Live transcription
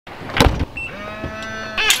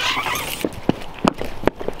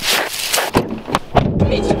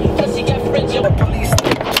I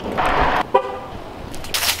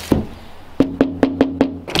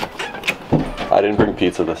didn't bring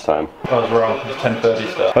pizza this time. I was wrong. It's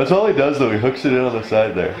 10:30 stuff. That's all he does though. He hooks it in on the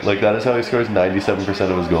side there. Like that is how he scores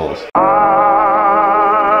 97% of his goals.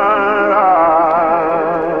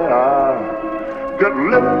 Get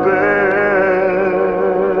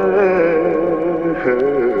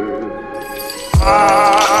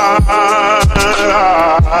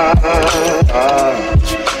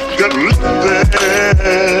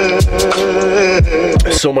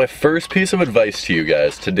So my first piece of advice to you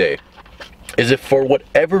guys today is if for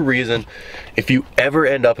whatever reason, if you ever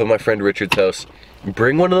end up at my friend Richard's house,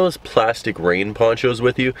 bring one of those plastic rain ponchos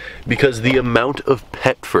with you, because the amount of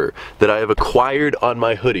pet fur that I have acquired on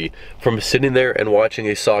my hoodie from sitting there and watching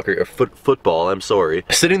a football,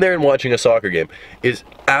 sitting there and watching a soccer game is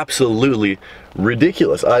absolutely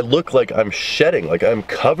ridiculous. I look like I'm shedding, like I'm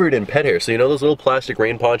covered in pet hair. So you know those little plastic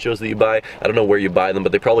rain ponchos that you buy? I don't know where you buy them,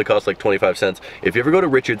 but they probably cost like 25 cents. If you ever go to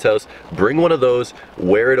Richard's house, bring one of those,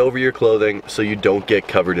 wear it over your clothing so you don't get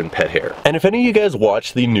covered in pet hair. And if any of you guys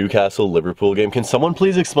watched the Newcastle-Liverpool game, can someone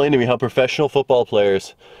please explain to me how professional football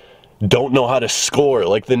players don't know how to score?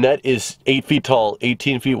 Like the net is 8 feet tall,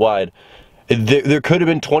 18 feet wide. There could have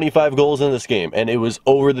been 25 goals in this game, and it was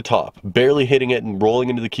over the top, barely hitting it and rolling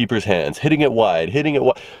into the keeper's hands, hitting it wide.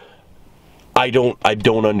 I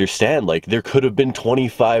don't understand. Like there could have been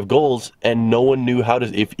 25 goals, and no one knew how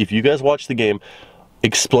to. If you guys watch the game,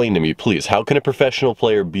 explain to me, please. How can a professional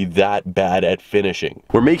player be that bad at finishing?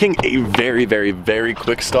 We're making a very, very, very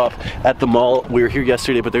quick stop at the mall. We were here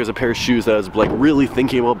yesterday, but there's a pair of shoes that I was like really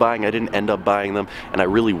thinking about buying. I didn't end up buying them, and I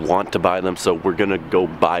really want to buy them, so we're gonna go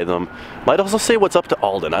buy them. Might also say what's up to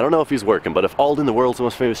Alden. I don't know if he's working, but if Alden, the world's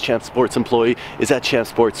most famous Champ Sports employee, is at Champ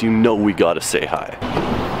Sports, you know we gotta say hi.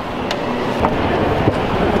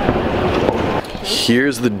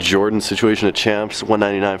 Here's the Jordan situation at Champs,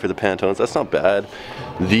 $199 for the Pantones. That's not bad.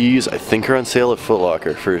 These I think are on sale at Foot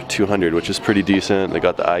Locker for $200, which is pretty decent. They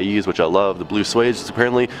got the IEs, which I love. The blue suedes,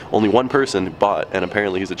 apparently only one person bought, and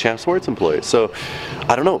apparently he's a Champ Sports employee. So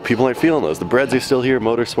I don't know, people aren't feeling those. The Breads are still here,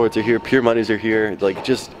 Motorsports are here, Pure Monies are here, like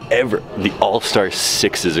just the All-Star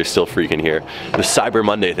 6s are still freaking here. The Cyber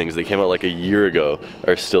Monday things that came out like a year ago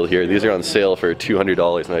are still here. These are on sale for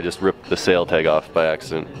 $200, and I just ripped the sale tag off by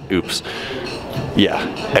accident. Oops. Yeah,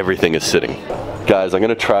 everything is sitting. Guys, I'm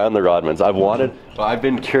gonna try on the Rodmans. I've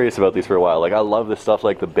been curious about these for a while. Like I love this stuff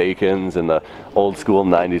like the Bacons and the old school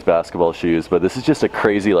 90s basketball shoes, but this is just a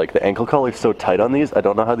crazy, like the ankle collar is so tight on these. I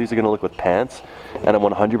don't know how these are gonna look with pants, and I'm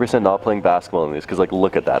 100% not playing basketball in these because like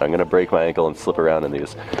look at that. I'm gonna break my ankle and slip around in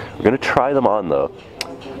these. We're gonna try them on though.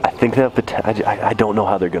 I think they have potential. I don't know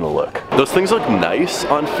how they're gonna look. Those things look nice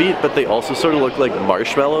on feet, but they also sort of look like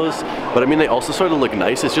marshmallows. But I mean, they also sort of look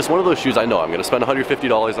nice. It's just one of those shoes I know I'm gonna spend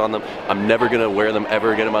 $150 on them. I'm never gonna wear them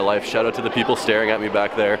ever again in my life. Shout out to the people staring at me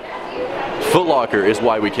back there. Foot Locker is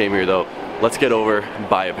why we came here though. Let's get over and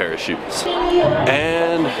buy a pair of shoes.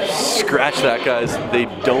 And scratch that, guys. They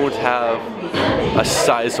don't have a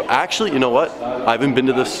size. So actually, you know what? I haven't been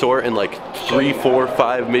to this store in like 3, 4,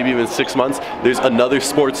 5, maybe even 6 months. There's another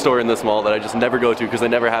sports store in this mall that I just never go to because they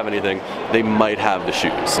never have anything. They might have the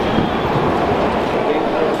shoes.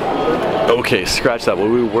 Okay, scratch that. What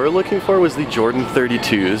we were looking for was the Jordan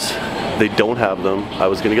 32s. They don't have them. I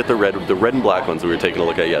was gonna get the red and black ones we were taking a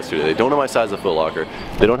look at yesterday. They don't have my size of Foot Locker.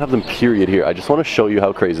 They don't have them period here. I just wanna show you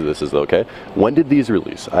how crazy this is though, okay? When did these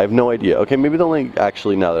release? I have no idea. Okay, maybe they only,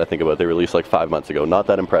 actually now that I think about it, they released like 5 months ago. Not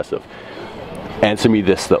that impressive. Answer me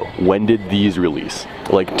this though, when did these release?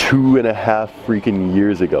 Like 2.5 freaking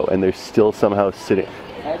years ago, and they're still somehow sitting,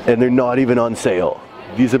 and they're not even on sale.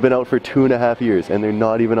 These have been out for 2.5 years and they're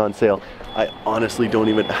not even on sale. I honestly don't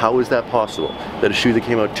even, how is that possible? That a shoe that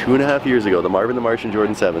came out 2.5 years ago, the Marvin the Martian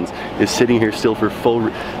Jordan 7s, is sitting here still for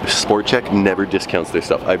full, Sport Check never discounts their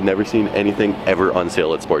stuff. I've never seen anything ever on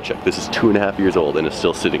sale at Sport Check. This is 2.5 years old and it's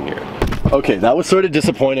still sitting here. Okay, that was sort of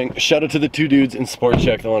disappointing. Shout out to the two dudes in Sport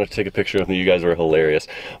Check that wanted to take a picture of me. You guys were hilarious.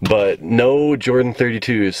 But no Jordan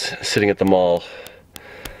 32s sitting at the mall.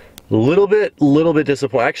 Little bit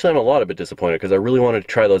disappointed. Actually, I'm a lot of bit disappointed because I really wanted to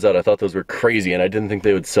try those out. I thought those were crazy and I didn't think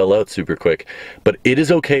they would sell out super quick. But it is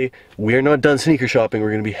okay. We are not done sneaker shopping.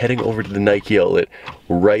 We're going to be heading over to the Nike outlet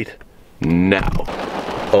right now.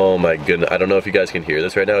 Oh my goodness. I don't know if you guys can hear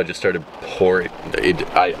this right now. It just started pouring.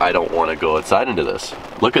 I don't want to go outside into this.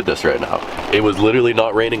 Look at this right now. It was literally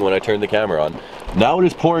not raining when I turned the camera on. Now it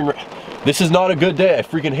is pouring. This is not a good day. I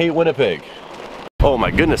freaking hate Winnipeg. Oh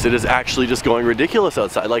my goodness, it is actually just going ridiculous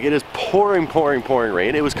outside. Like, it is pouring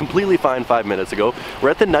rain. It was completely fine 5 minutes ago.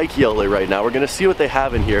 We're at the Nike outlet right now. We're gonna see what they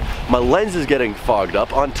have in here. My lens is getting fogged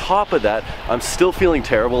up. On top of that, I'm still feeling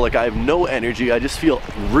terrible. Like, I have no energy. I just feel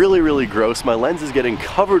really gross. My lens is getting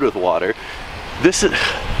covered with water. This is...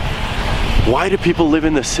 Why do people live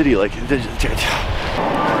in the city? Like,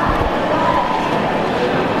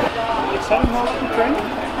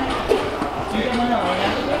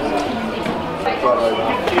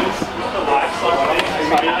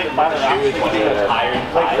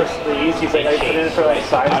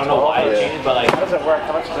 I don't know why it changed, but like, how does it work?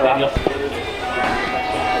 How much is it?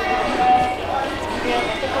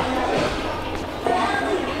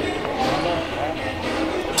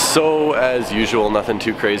 So, as usual, nothing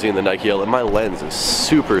too crazy in the Nike outlet. My lens is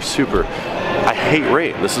super, I hate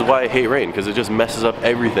rain. This is why I hate rain, because it just messes up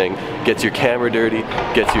everything. Gets your camera dirty,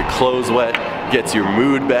 gets your clothes wet, gets your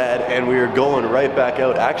mood bad, and we are going right back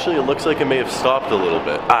out. Actually, it looks like it may have stopped a little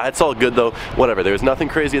bit. It's all good though, whatever. There's nothing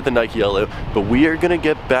crazy at the Nike outlet, but we are gonna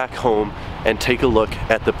get back home and take a look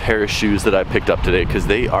at the pair of shoes that I picked up today, because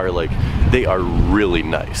they are really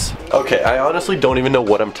nice. Okay, I honestly don't even know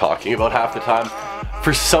what I'm talking about half the time.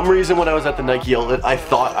 For some reason, when I was at the Nike outlet, I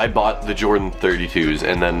thought I bought the Jordan 32s,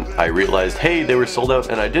 and then I realized, hey, they were sold out,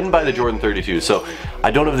 and I didn't buy the Jordan 32s, so I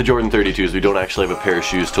don't have the Jordan 32s. We don't actually have a pair of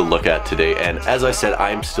shoes to look at today, and as I said,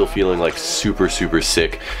 I'm still feeling like super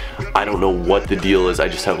sick. I don't know what the deal is. I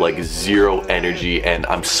just have like zero energy, and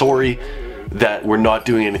I'm sorry that we're not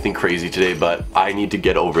doing anything crazy today, but I need to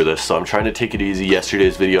get over this, so I'm trying to take it easy.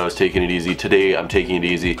 Yesterday's video I was taking it easy. Today I'm taking it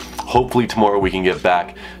easy. Hopefully tomorrow we can get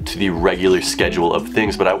back to the regular schedule of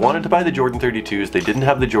things, but I wanted to buy the Jordan 32s. They didn't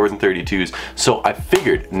have the Jordan 32s, so I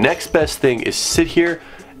figured next best thing is sit here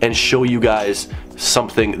and show you guys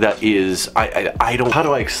something that is, I don't, how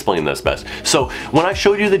do I explain this best? So when I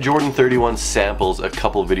showed you the Jordan 31 samples a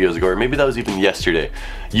couple videos ago, or maybe that was even yesterday,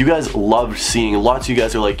 you guys loved seeing, lots of you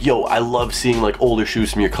guys are like, yo, I love seeing like older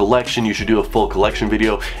shoes from your collection, you should do a full collection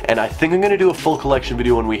video, and I think I'm gonna do a full collection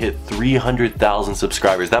video when we hit 300,000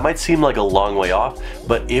 subscribers. That might seem like a long way off,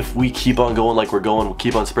 but if we keep on going like we're going, we'll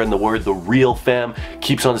keep on spreading the word, the Real Fam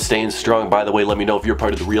keeps on staying strong. By the way, let me know if you're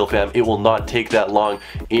part of the Real Fam. It will not take that long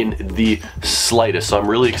in the slightest. So I'm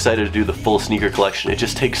really excited to do the full sneaker collection. It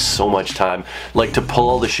just takes so much time, like to pull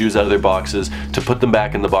all the shoes out of their boxes, to put them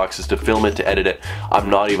back in the boxes, to film it, to edit it. I'm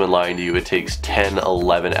not even lying to you, it takes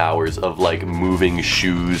 10-11 hours of like moving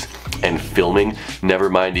shoes and filming, never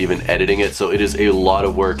mind even editing it. So it is a lot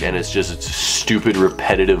of work, and it's stupid,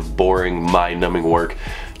 repetitive, boring, mind-numbing work.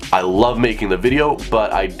 I love making the video,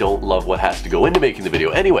 but I don't love what has to go into making the video.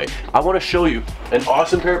 Anyway, I want to show you an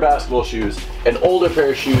awesome pair of basketball shoes, an older pair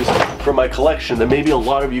of shoes from my collection that maybe a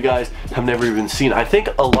lot of you guys have never even seen. I think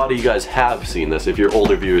a lot of you guys have seen this if you're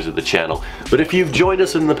older viewers of the channel, but if you've joined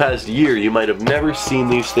us in the past year, you might have never seen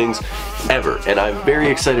these things ever, and I'm very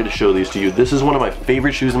excited to show these to you. This is one of my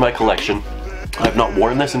favorite shoes in my collection. I've not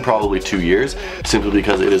worn this in probably 2 years, simply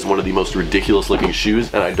because it is one of the most ridiculous looking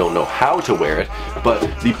shoes and I don't know how to wear it, but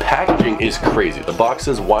the packaging is crazy. The box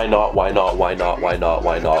says why not, why not, why not, why not,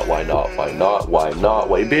 why not, why not, why not, why not,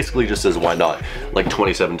 why, it basically just says why not like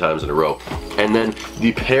 27 times in a row. And then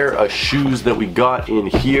the pair of shoes that we got in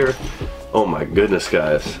here, oh my goodness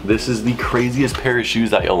guys, this is the craziest pair of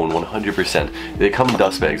shoes I own, 100%. They come in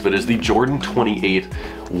dust bags, but it's the Jordan 28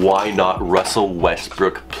 Why Not Russell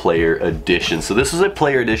Westbrook Player Edition. So this is a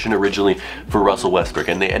player edition originally for Russell Westbrook,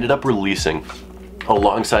 and they ended up releasing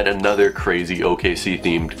alongside another crazy OKC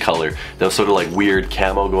themed color that was sort of like weird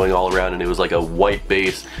camo going all around, and it was like a white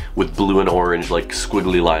base with blue and orange like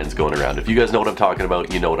squiggly lines going around. If you guys know what I'm talking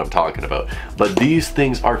about, you know what I'm talking about. But these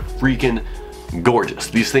things are freaking gorgeous.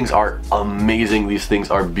 These things are amazing. These things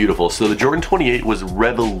are beautiful. So the Jordan 28 was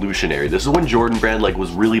revolutionary. This is when Jordan brand like was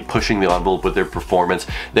really pushing the envelope with their performance.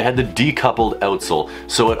 They had the decoupled outsole,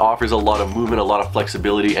 so it offers a lot of movement, a lot of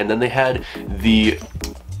flexibility, and then they had the,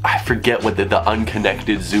 I forget what the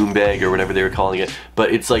unconnected zoom bag or whatever they were calling it,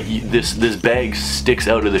 but it's like this bag sticks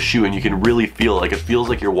out of the shoe and you can really feel it. Like, it feels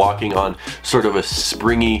like you're walking on sort of a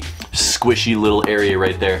springy, squishy little area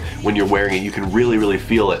right there when you're wearing it. You can really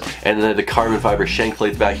feel it. And then the carbon fiber shank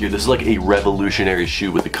plates back here. This is like a revolutionary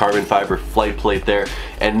shoe with the carbon fiber flight plate there.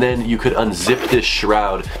 And then you could unzip this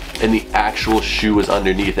shroud and the actual shoe was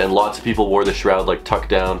underneath, and lots of people wore the shroud like tucked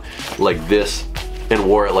down like this and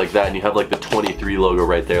wore it like that, and you have like the 23 logo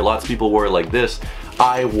right there. Lots of people wore it like this.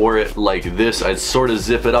 I wore it like this. I'd sort of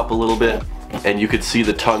zip it up a little bit and you could see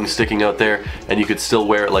the tongue sticking out there, and you could still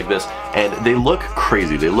wear it like this, and they look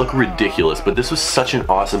crazy, they look ridiculous, but this was such an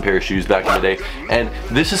awesome pair of shoes back in the day. And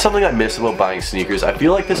this is something I miss about buying sneakers. I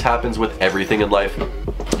feel like this happens with everything in life.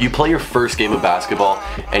 You play your first game of basketball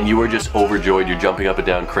and you are just overjoyed, you're jumping up and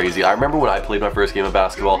down crazy. I remember when I played my first game of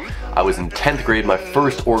basketball, I was in 10th grade, my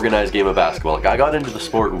first organized game of basketball. Like, I got into the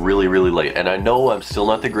sport really, really late, and I know I'm still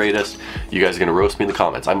not the greatest. You guys are gonna roast me in the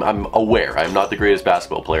comments. I'm aware I'm not the greatest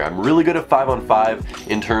basketball player. I'm really good at 5-on-5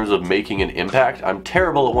 in terms of making an impact. I'm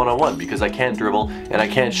terrible at 1-on-1 because I can't dribble and I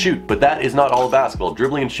can't shoot, but that is not all of basketball.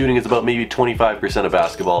 Dribbling and shooting is about maybe 25% of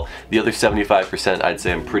basketball. The other 75% I'd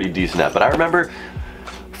say I'm pretty decent at. But I remember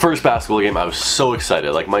first basketball game, I was so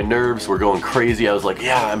excited. Like, my nerves were going crazy. I was like,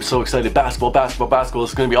 yeah, I'm so excited. Basketball, basketball, basketball.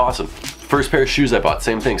 This is gonna be awesome. First pair of shoes I bought,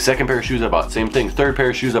 same thing. Second pair of shoes I bought, same thing. Third pair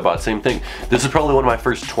of shoes I bought, same thing. This is probably one of my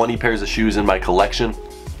first 20 pairs of shoes in my collection,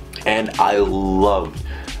 and I loved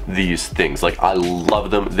these things. Like, I love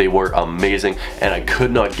them. They were amazing, and I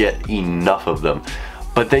could not get enough of them.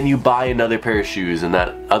 But then you buy another pair of shoes, and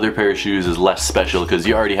that other pair of shoes is less special because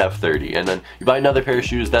you already have 30. And then you buy another pair of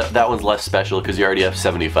shoes, that one's less special because you already have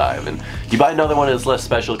 75. And you buy another one that's less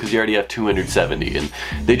special because you already have 270. And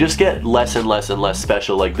they just get less and less and less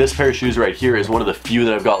special. Like, this pair of shoes right here is one of the few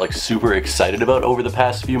that I've got like super excited about over the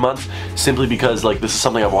past few months, simply because like this is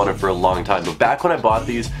something I've wanted for a long time. But back when I bought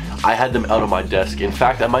these, I had them out on my desk. In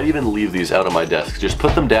fact, I might even leave these out on my desk. Just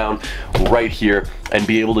put them down right here and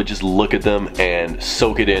be able to just look at them and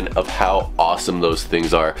soak it in of how awesome those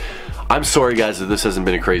things are. I'm sorry guys that this hasn't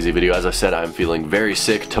been a crazy video. As I said, I'm feeling very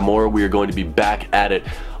sick. Tomorrow we are going to be back at it.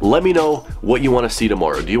 Let me know what you want to see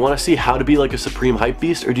tomorrow. Do you want to see how to be like a supreme hype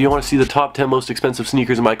beast, or do you want to see the top 10 most expensive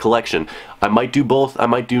sneakers in my collection? I might do both, I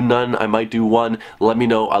might do none, I might do one. Let me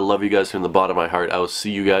know. I love you guys from the bottom of my heart. I will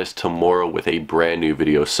see you guys tomorrow with a brand new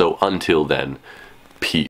video. So until then, peace.